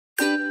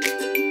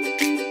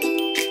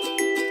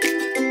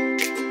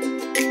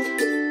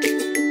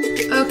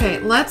Okay,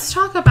 let's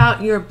talk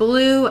about your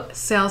blue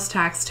sales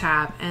tax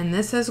tab, and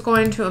this is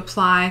going to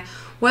apply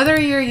whether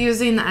you're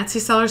using the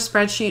Etsy Seller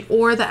Spreadsheet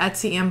or the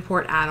Etsy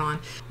Import add-on.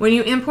 When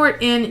you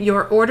import in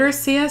your order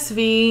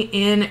CSV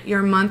in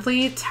your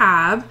monthly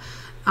tab,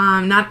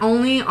 not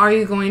only are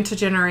you going to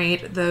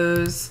generate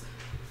those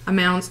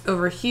amounts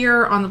over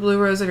here on the blue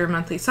rows of your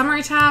monthly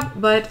summary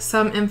tab, but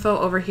some info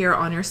over here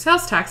on your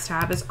sales tax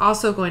tab is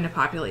also going to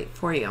populate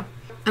for you.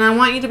 And I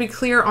want you to be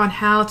clear on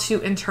how to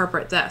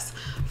interpret this.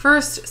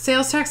 First,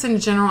 sales tax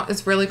in general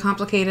is really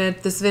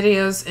complicated. This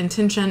video's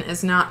intention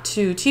is not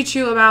to teach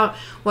you about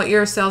what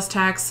your sales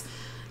tax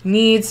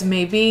needs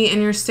may be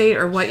in your state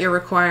or what you're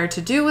required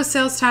to do with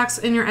sales tax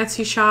in your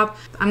Etsy shop.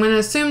 I'm going to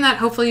assume that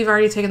hopefully you've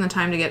already taken the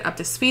time to get up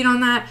to speed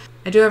on that.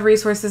 I do have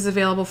resources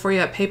available for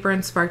you at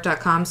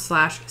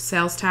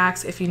paperandspark.com/sales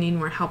tax if you need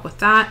more help with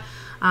that.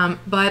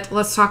 But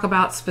let's talk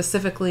about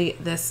specifically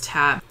this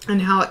tab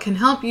and how it can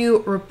help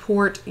you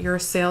report your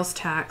sales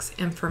tax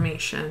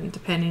information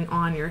depending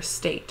on your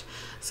state.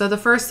 So the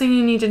first thing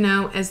you need to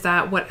know is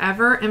that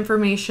whatever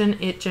information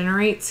it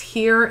generates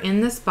here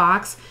in this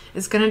box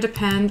is going to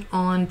depend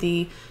on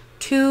the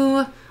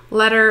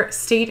 2-letter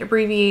state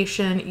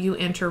abbreviation you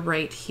enter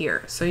right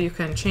here. So you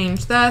can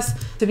change this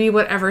to be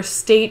whatever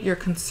state you're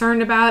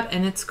concerned about,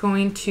 and it's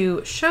going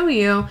to show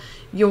you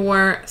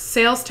your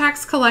sales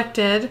tax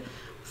collected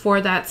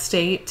for that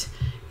state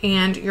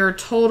and your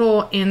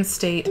total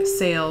in-state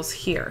sales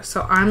here.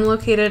 So I'm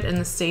located in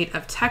the state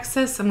of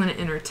Texas. I'm going to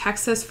enter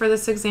Texas for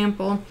this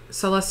example.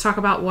 So let's talk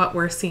about what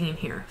we're seeing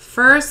here.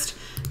 First,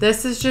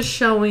 this is just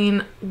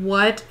showing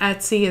what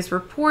Etsy is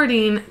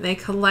reporting they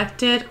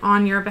collected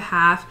on your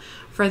behalf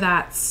for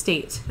that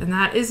state. And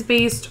that is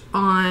based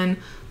on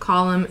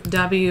column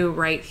W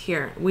right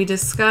here. We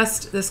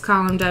discussed this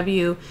column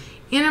W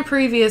in a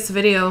previous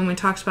video when we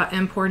talked about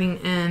importing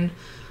in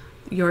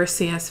your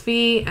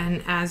CSV,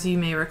 and as you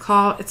may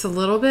recall, it's a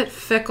little bit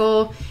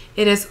fickle.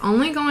 It is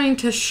only going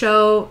to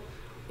show,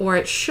 or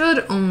it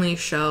should only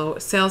show,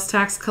 sales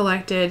tax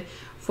collected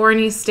for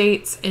any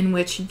states in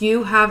which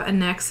you have a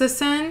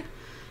Nexus in,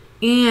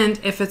 and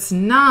if it's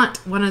not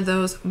one of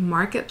those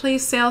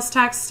marketplace sales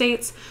tax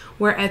states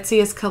where Etsy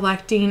is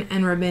collecting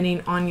and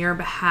remitting on your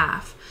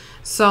behalf.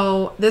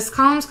 So this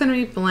column is going to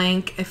be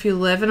blank if you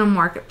live in a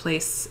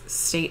marketplace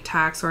state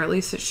tax, or at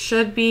least it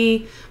should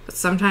be, but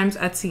sometimes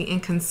Etsy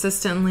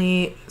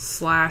inconsistently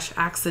 /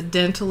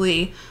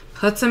 accidentally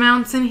puts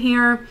amounts in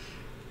here.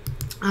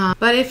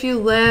 But if you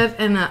live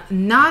in a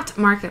not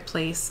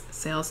marketplace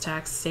sales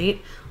tax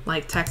state,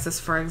 like Texas,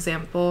 for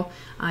example,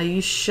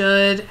 you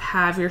should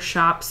have your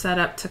shop set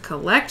up to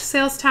collect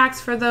sales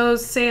tax for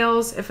those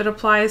sales if it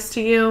applies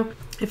to you.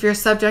 If you're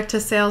subject to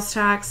sales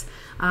tax,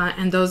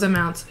 and those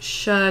amounts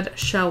should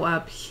show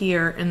up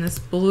here in this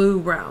blue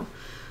row.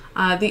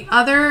 The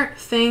other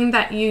thing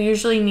that you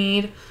usually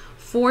need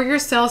for your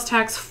sales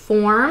tax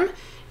form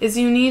is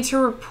you need to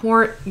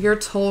report your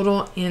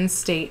total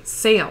in-state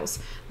sales.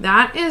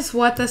 That is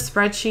what the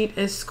spreadsheet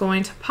is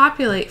going to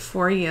populate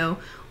for you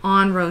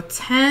on row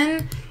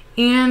 10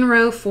 and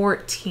row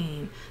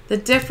 14. The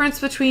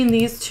difference between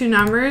these two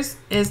numbers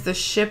is the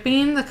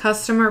shipping the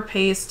customer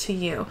pays to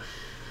you.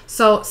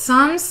 So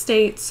some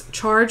states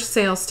charge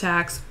sales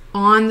tax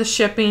on the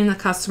shipping the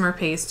customer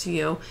pays to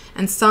you,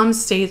 and some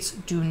states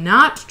do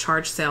not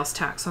charge sales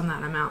tax on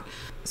that amount.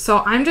 So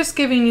I'm just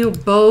giving you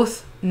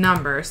both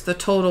numbers, the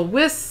total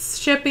with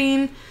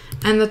shipping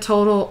and the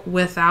total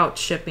without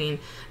shipping.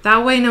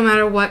 That way, no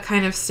matter what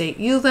kind of state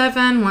you live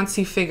in, once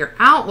you figure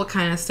out what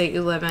kind of state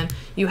you live in,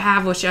 you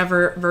have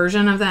whichever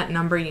version of that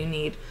number you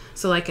need.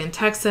 So like in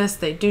Texas,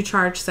 they do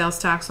charge sales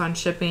tax on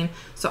shipping,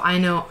 so I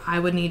know I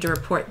would need to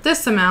report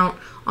this amount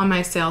on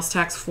my sales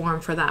tax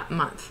form for that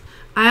month.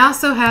 I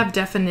also have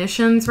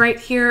definitions right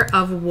here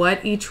of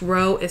what each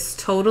row is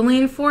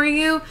totaling for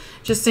you,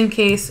 just in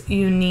case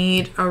you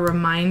need a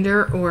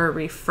reminder or a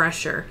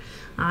refresher.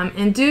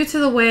 And due to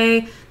the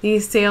way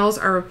these sales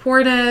are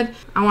reported,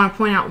 I want to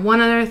point out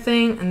one other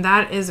thing, and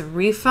that is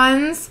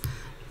refunds.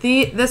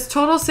 This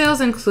total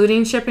sales,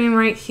 including shipping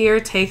right here,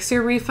 takes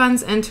your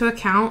refunds into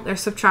account. They're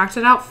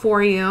subtracted out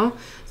for you,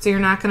 so you're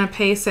not going to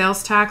pay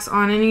sales tax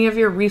on any of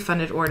your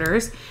refunded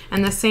orders.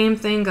 And the same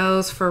thing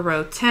goes for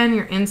row 10,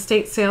 your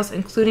in-state sales,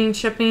 including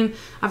shipping.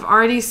 I've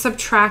already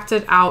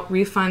subtracted out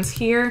refunds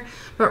here,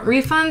 but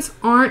refunds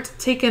aren't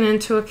taken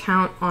into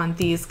account on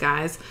these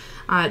guys.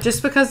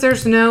 Just because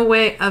there's no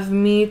way of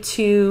me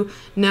to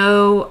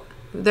know,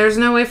 there's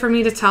no way for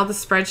me to tell the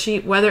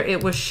spreadsheet whether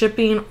it was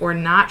shipping or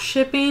not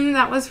shipping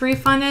that was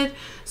refunded.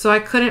 So I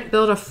couldn't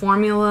build a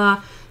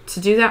formula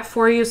to do that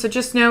for you. So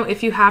just know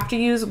if you have to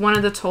use one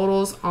of the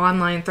totals on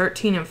line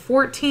 13 and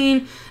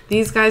 14,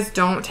 these guys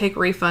don't take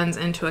refunds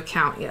into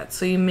account yet.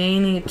 So you may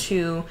need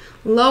to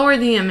lower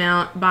the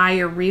amount by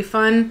your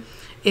refund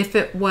if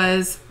it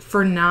was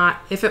for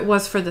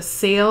the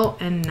sale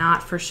and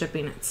not for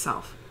shipping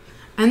itself.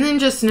 And then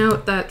just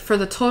note that for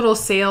the total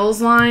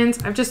sales lines,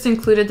 I've just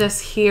included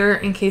this here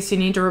in case you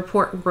need to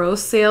report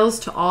gross sales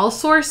to all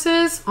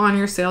sources on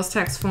your sales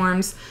tax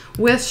forms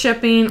with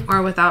shipping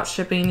or without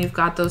shipping. You've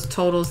got those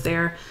totals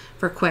there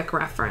for quick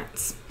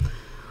reference.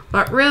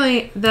 But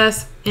really,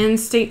 this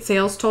in-state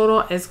sales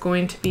total is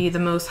going to be the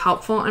most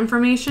helpful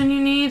information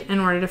you need in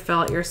order to fill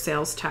out your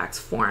sales tax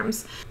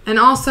forms. And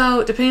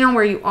also, depending on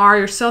where you are,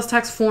 your sales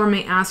tax form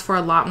may ask for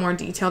a lot more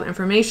detailed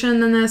information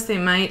than this. They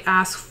might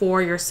ask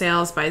for your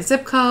sales by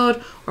zip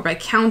code or by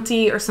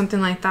county or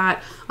something like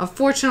that.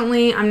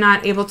 Unfortunately, I'm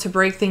not able to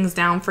break things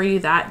down for you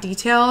that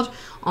detailed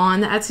on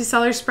the Etsy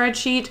Seller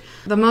Spreadsheet.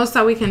 The most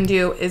that we can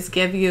do is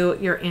give you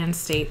your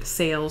in-state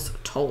sales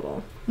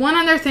total. One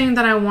other thing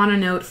that I want to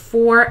note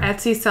for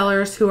Etsy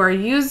sellers who are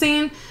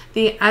using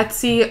the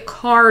Etsy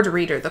card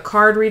reader, the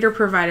card reader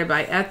provided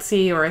by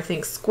Etsy, or I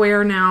think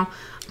Square now,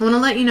 I want to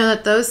let you know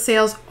that those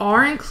sales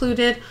are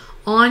included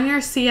on your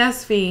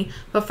CSV,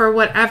 but for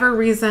whatever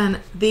reason,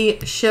 the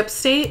ship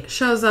state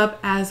shows up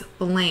as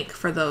blank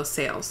for those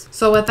sales.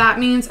 So what that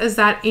means is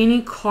that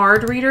any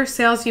card reader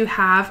sales you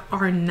have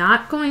are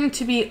not going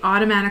to be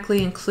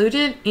automatically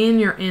included in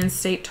your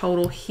in-state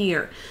total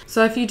here.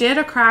 So if you did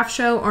a craft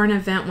show or an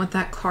event with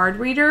that card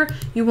reader,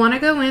 you want to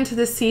go into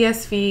the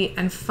CSV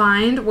and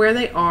find where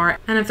they are.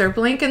 And if they're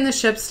blank in the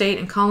ship state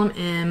in column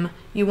M,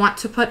 you want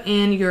to put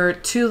in your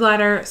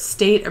 2-letter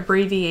state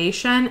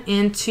abbreviation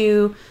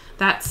into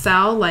that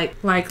cell, like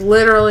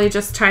literally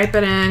just type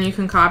it in. You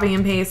can copy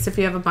and paste if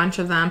you have a bunch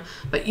of them,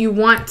 but you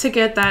want to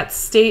get that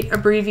state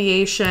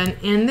abbreviation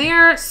in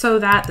there so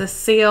that the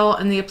sale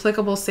and the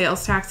applicable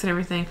sales tax and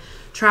everything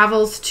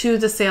travels to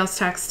the sales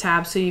tax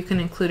tab so you can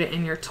include it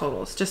in your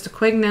totals. Just a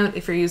quick note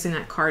if you're using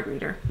that card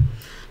reader.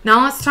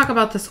 Now let's talk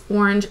about this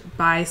orange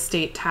by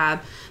state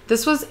tab.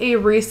 This was a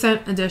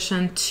recent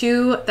addition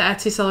to the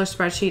Etsy Seller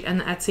Spreadsheet and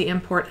the Etsy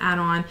Import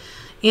add-on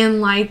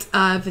in light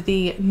of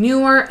the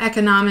newer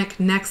economic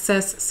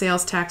Nexus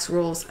sales tax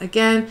rules.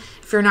 Again,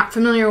 if you're not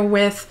familiar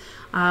with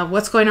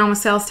what's going on with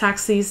sales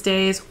tax these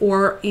days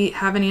or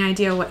have any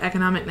idea what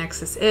economic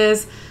Nexus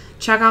is,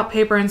 check out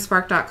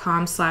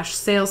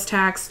paperandspark.com/sales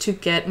tax to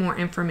get more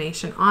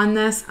information on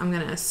this. I'm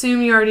going to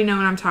assume you already know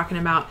what I'm talking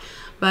about.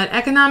 But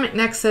economic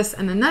Nexus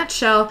in a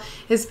nutshell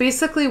is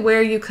basically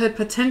where you could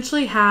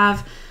potentially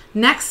have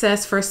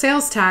Nexus for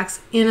sales tax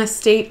in a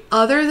state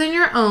other than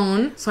your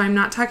own. So I'm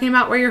not talking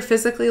about where you're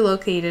physically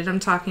located. I'm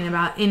talking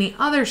about any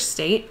other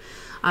state.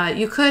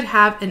 You could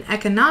have an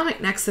economic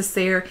Nexus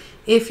there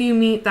if you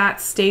meet that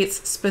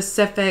state's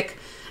specific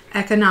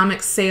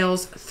economic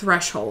sales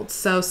threshold.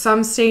 So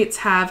some states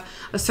have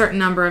a certain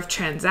number of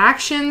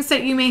transactions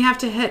that you may have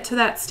to hit to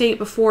that state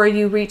before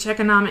you reach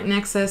economic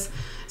Nexus.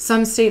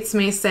 Some states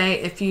may say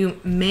if you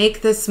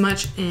make this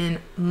much in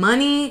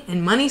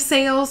money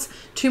sales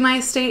to my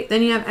state,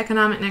 then you have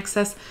economic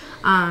Nexus.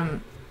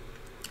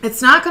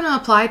 It's not going to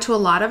apply to a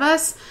lot of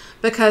us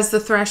because the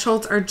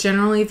thresholds are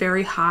generally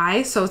very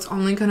high, so it's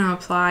only going to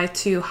apply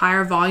to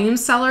higher volume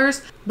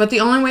sellers. But the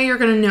only way you're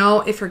going to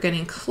know if you're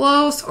getting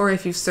close or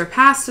if you've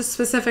surpassed a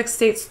specific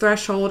state's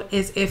threshold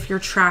is if you're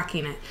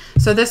tracking it.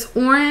 So this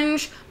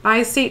orange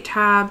by state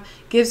tab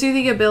gives you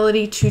the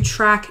ability to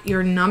track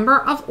your number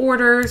of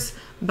orders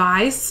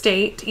by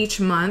state each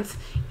month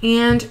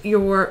and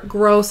your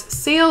gross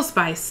sales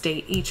by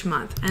state each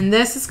month. And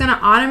this is going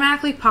to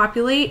automatically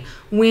populate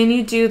when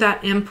you do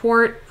that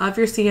import of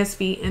your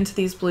CSV into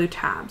these blue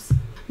tabs.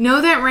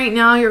 Know that right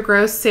now your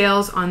gross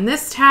sales on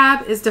this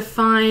tab is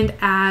defined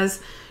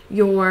as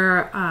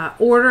your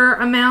order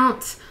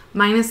amount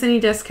minus any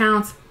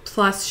discounts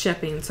plus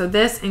shipping. So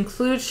this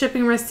includes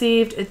shipping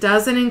received. It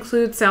doesn't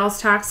include sales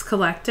tax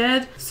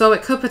collected. So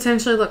it could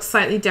potentially look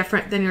slightly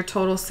different than your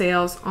total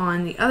sales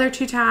on the other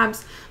two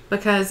tabs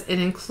because it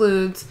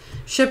includes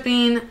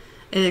shipping,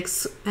 and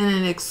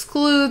it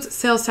excludes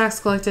sales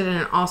tax collected,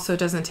 and it also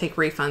doesn't take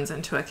refunds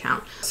into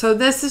account. So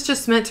this is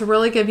just meant to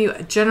really give you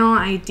a general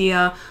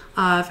idea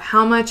of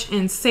how much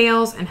in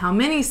sales and how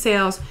many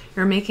sales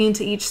you're making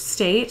to each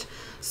state,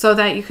 so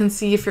that you can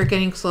see if you're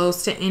getting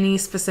close to any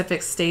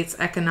specific state's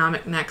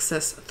economic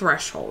Nexus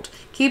threshold.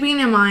 Keeping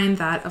in mind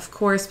that, of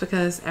course,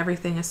 because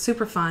everything is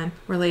super fun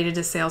related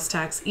to sales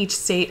tax, each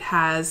state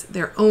has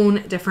their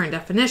own different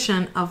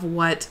definition of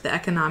what the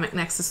economic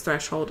Nexus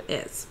threshold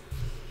is.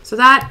 So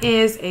that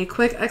is a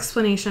quick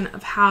explanation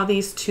of how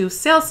these two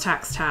sales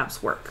tax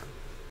tabs work.